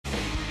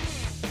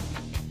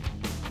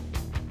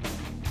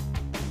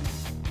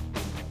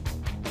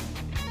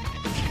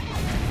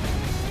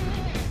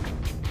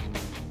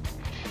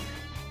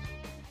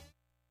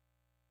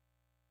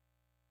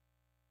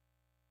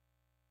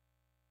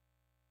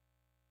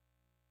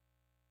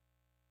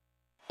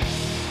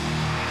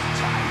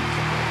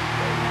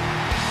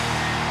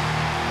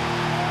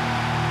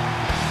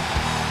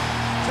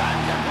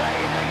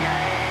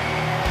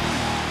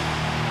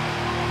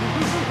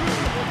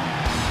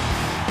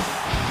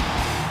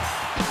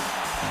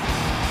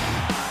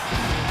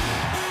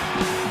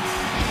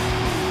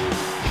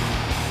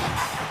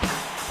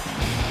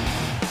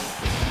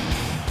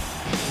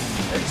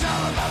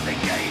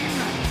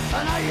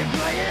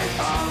play it, it's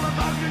all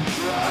about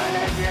control. And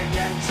if you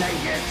can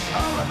take it, it's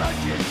all about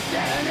your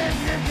debt. And if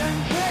you can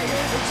pay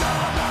it, it's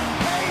all about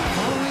pain. The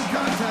following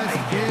contest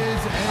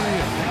is a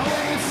Hell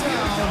in a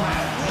Cell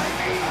match.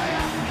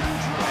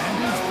 And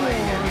it's for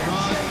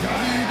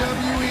the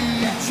WWE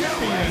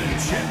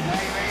Championship.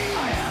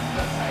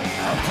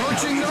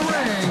 Approaching the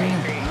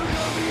ring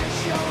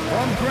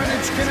from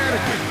Greenwich,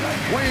 Connecticut,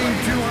 weighing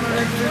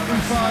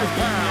 255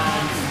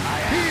 pounds,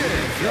 he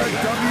is the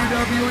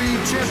WWE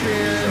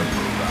Champion,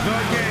 The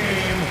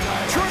Game,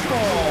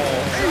 Triple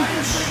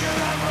H.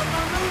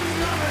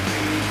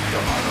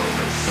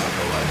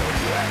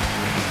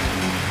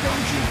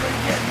 Don't you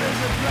forget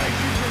there's a price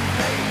you can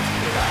pay.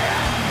 I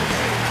am the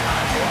game, I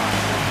want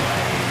to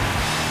play.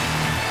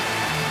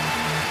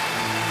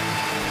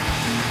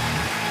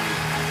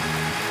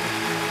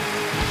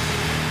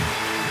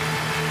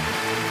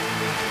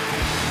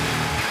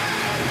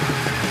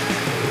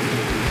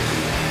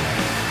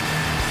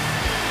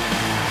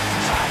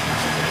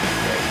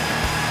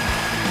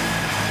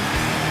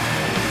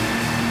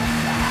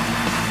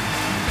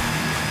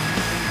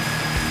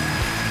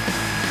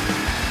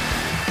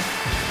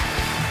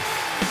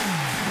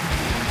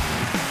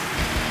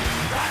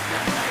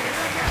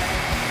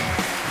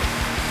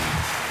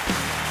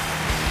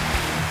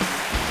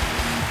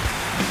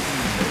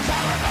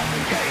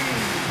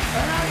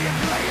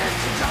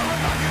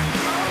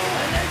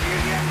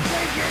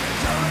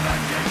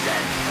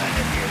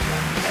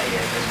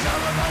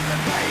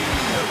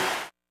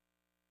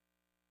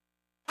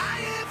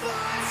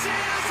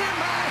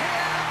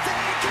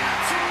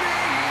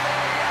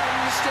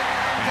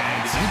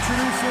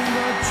 Introducing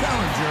the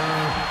challenger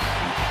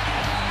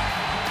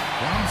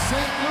from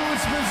St.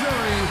 Louis,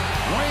 Missouri,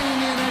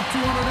 weighing in at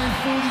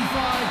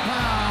 245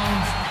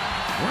 pounds,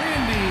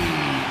 Randy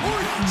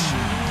Orton.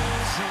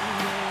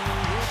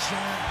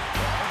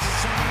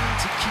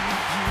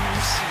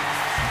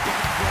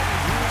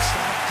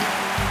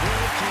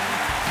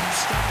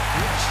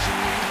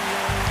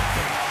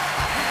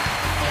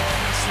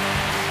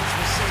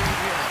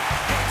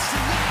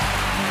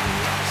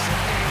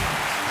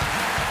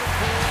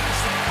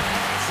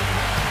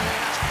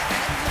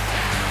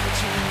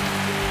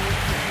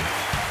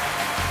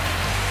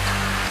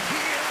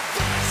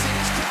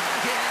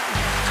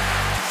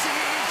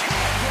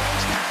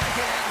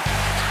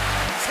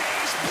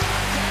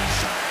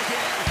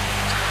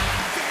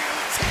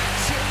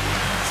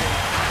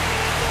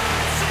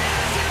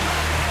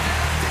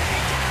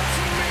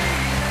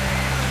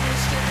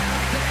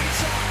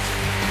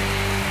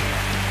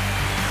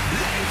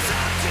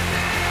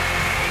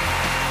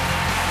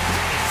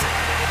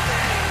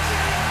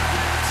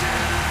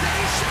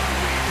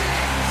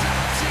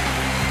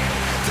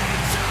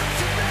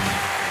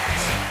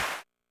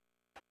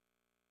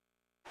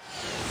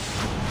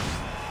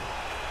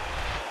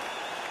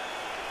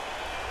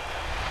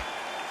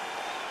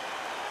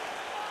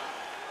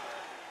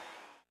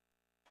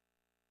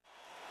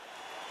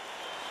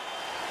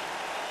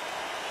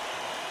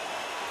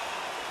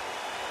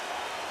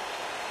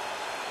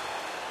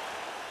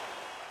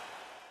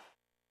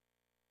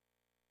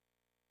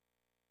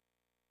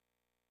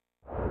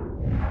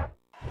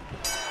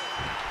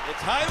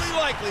 It's highly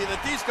likely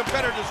that these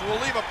competitors will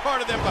leave a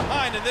part of them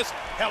behind in this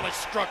hellish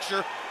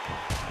structure.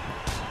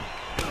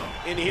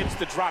 And he hits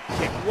the drop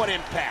kick. What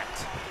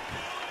impact?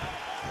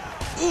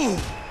 Ooh!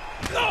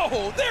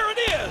 Oh, there it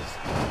is!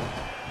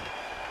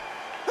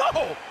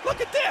 Oh,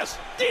 look at this!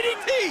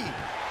 DDT!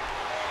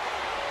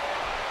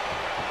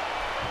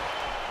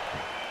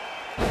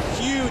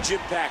 Huge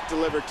impact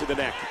delivered to the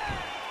neck.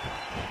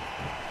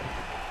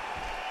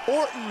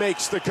 Orton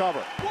makes the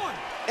cover.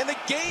 And the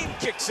game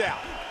kicks out.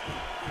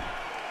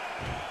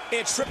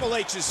 And Triple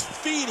H is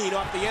feeding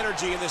off the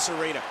energy in this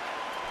arena.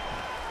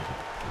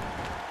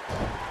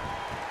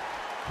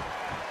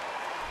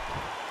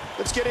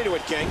 Let's get into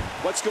it, King.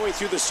 What's going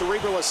through the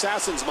cerebral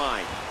assassin's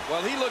mind?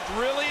 Well, he looked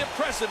really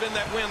impressive in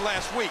that win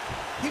last week.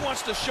 He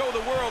wants to show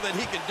the world that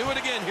he can do it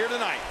again here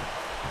tonight.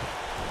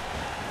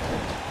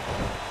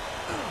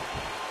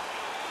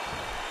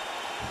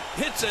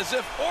 It's as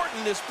if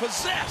Orton is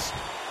possessed.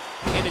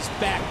 And his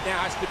back now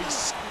has to be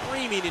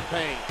screaming in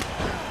pain.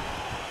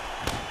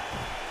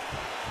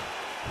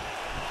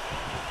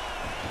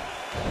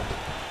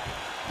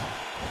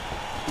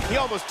 He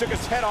almost took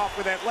his head off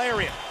with that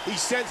lariat. He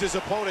sends his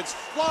opponents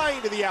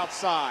flying to the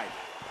outside.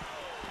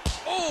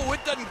 Oh, it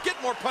doesn't get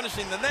more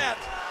punishing than that.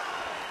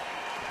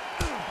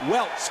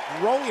 Welts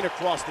growing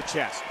across the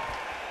chest.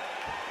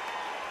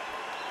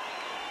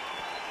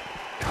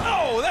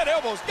 Oh, that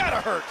elbow's gotta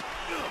hurt.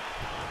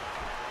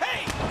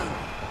 Hey!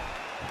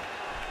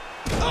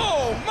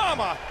 Oh,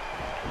 mama!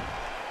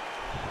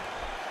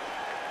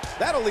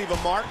 That'll leave a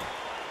mark.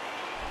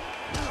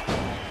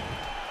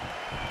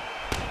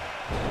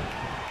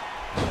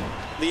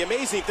 The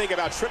amazing thing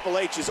about Triple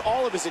H is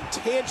all of his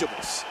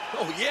intangibles.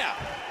 Oh, yeah.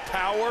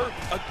 Power,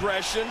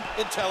 aggression,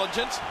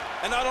 intelligence.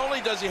 And not only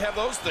does he have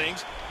those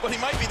things, but he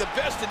might be the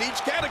best in each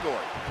category.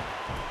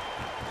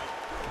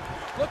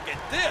 Look at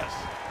this.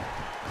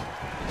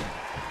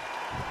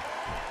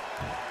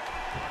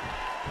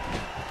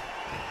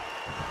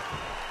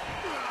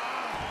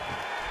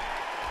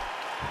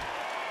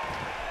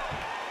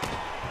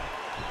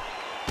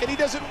 And he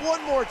does it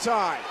one more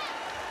time.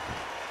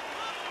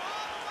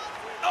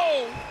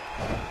 Oh!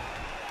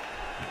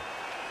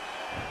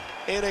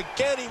 And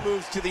again, he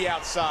moves to the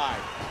outside.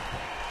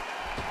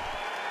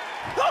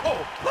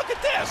 Oh, look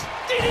at this!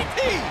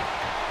 DDT!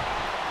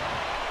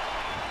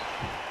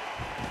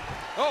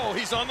 Oh,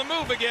 he's on the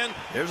move again.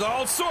 There's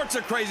all sorts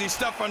of crazy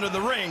stuff under the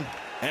ring,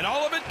 and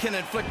all of it can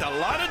inflict a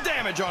lot of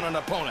damage on an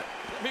opponent.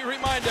 Let me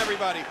remind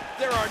everybody,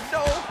 there are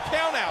no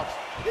countouts.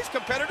 These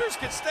competitors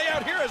can stay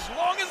out here as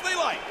long as they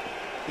like.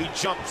 He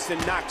jumps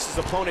and knocks his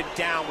opponent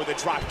down with a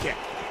drop kick.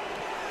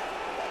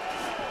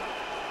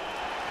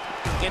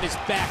 And his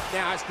back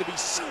now has to be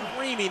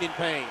screaming in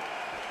pain.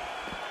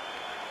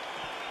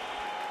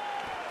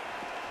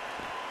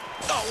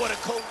 Oh, what a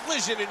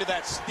collision into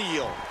that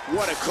steel.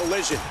 What a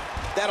collision.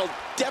 That'll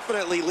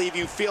definitely leave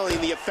you feeling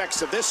the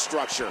effects of this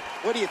structure.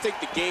 What do you think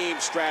the game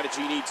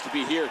strategy needs to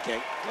be here,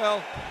 King?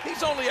 Well,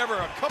 he's only ever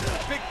a couple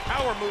of big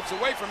power moves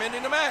away from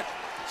ending the match.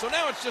 So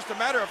now it's just a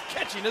matter of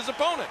catching his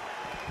opponent.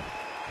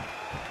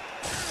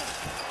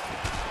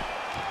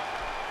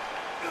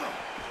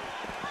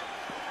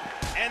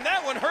 And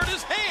that one hurt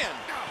his hand.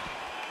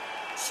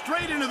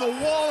 Straight into the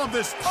wall of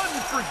this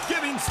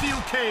unforgiving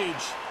steel cage.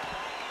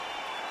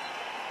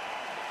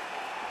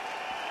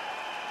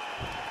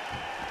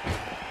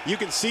 You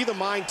can see the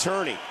mind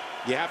turning.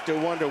 You have to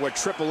wonder what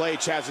Triple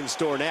H has in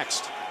store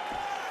next.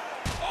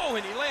 Oh,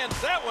 and he lands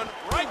that one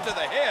right to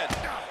the head.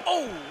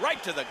 Oh,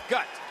 right to the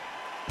gut.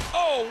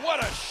 Oh,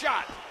 what a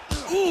shot.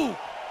 Ooh.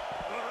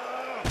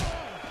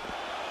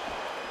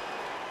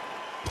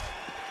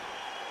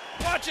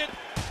 Watch it.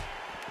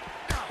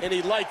 And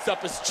he lights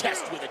up his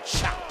chest with a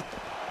chop.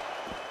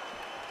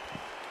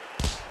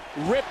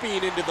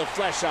 Ripping into the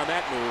flesh on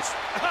that move.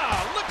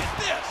 Ah, look at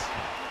this.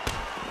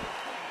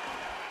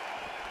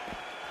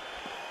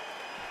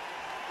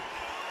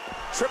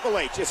 Triple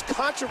H, as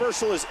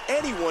controversial as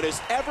anyone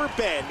has ever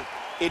been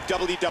in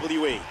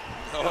WWE.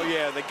 Oh,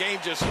 yeah, the game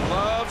just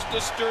loves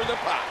to stir the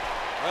pot.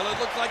 Well, it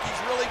looks like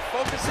he's really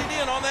focusing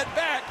in on that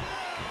back.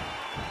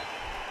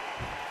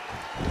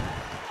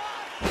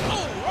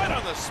 Oh, right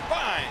on the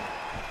spine.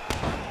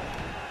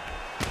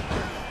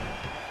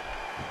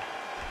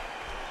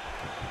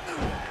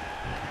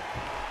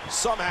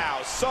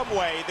 Somehow, some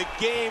way, the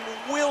game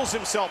wills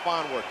himself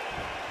onward.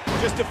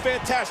 Just a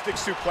fantastic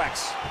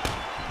suplex.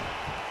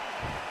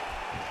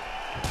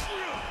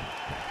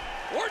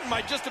 Orton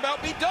might just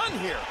about be done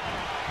here.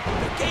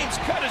 The game's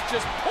cut is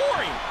just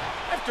pouring.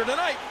 After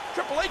tonight,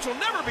 Triple H will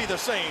never be the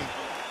same.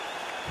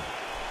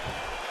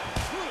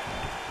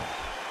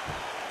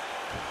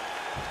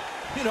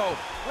 You know,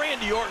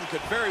 Randy Orton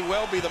could very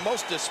well be the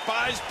most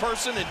despised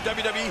person in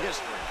WWE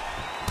history.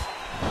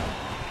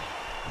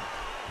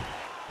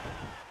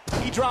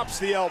 He drops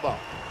the elbow.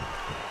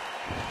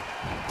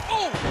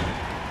 Oh,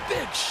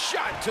 big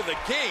shot to the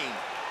game.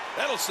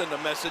 That'll send a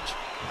message.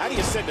 How do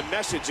you send a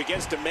message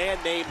against a man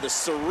named the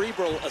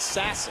Cerebral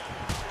Assassin?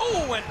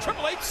 Oh, and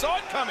Triple H saw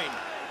it coming.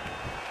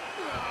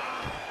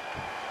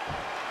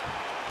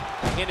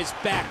 And his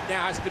back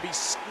now has to be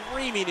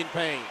screaming in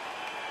pain.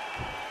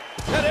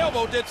 That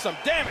elbow did some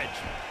damage.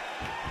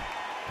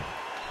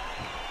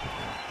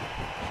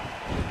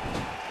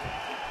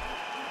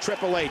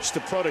 Triple H,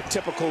 the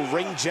prototypical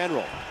ring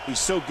general. He's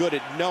so good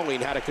at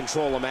knowing how to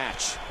control a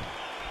match.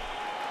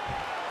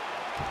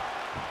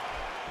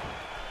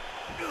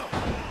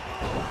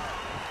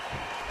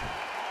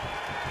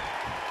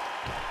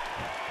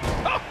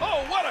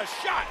 Oh, what a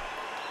shot!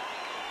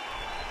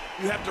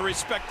 You have to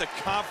respect the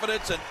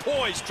confidence and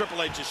poise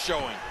Triple H is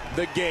showing.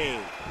 The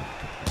game.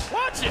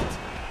 Watch it!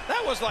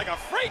 That was like a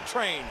freight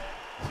train.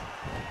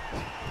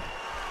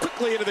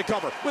 Quickly into the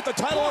cover with the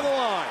title on the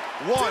line.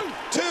 1,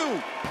 2,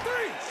 3.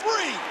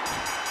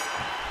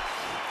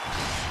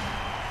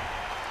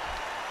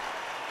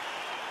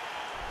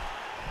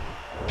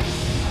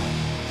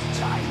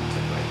 Time to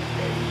play the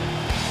game.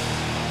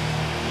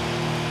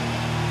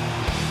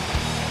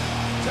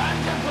 Time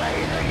to play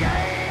the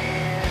game.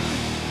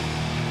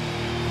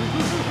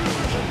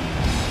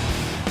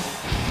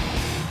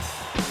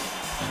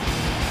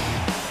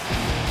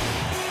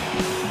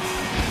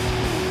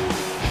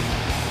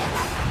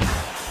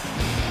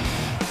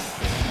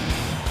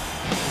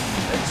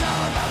 It's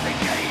all about the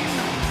game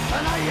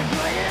and how you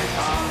play it.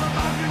 All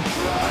about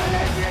control, and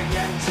if you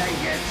can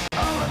take it,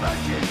 all about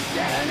your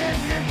debt. And if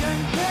you can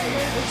pay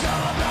it, it's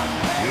all about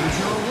pay. Here's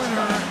your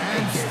winner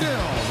and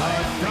still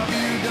the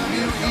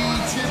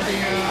WWE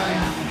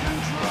Champion,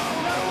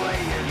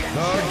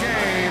 the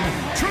game,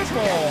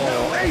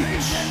 Triple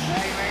H.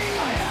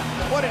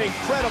 What an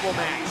incredible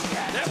match.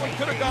 That one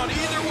could have gone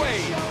either way.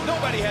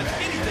 Nobody has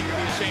anything to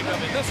be ashamed of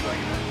in this one.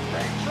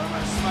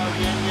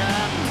 Smoking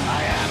gun,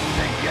 I am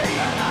the game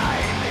and I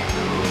make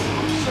the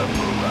rules. So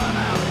move on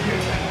out, you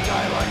can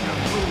die like a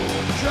fool.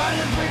 Trying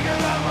to figure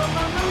out what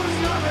my move's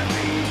gonna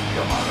be.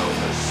 Come on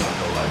over,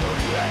 sucker, I know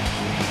you act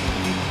me.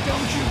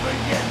 Don't you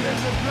forget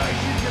there's a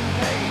price you can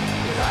pay.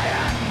 'Cause I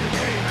am the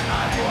game and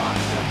I want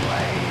to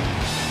play.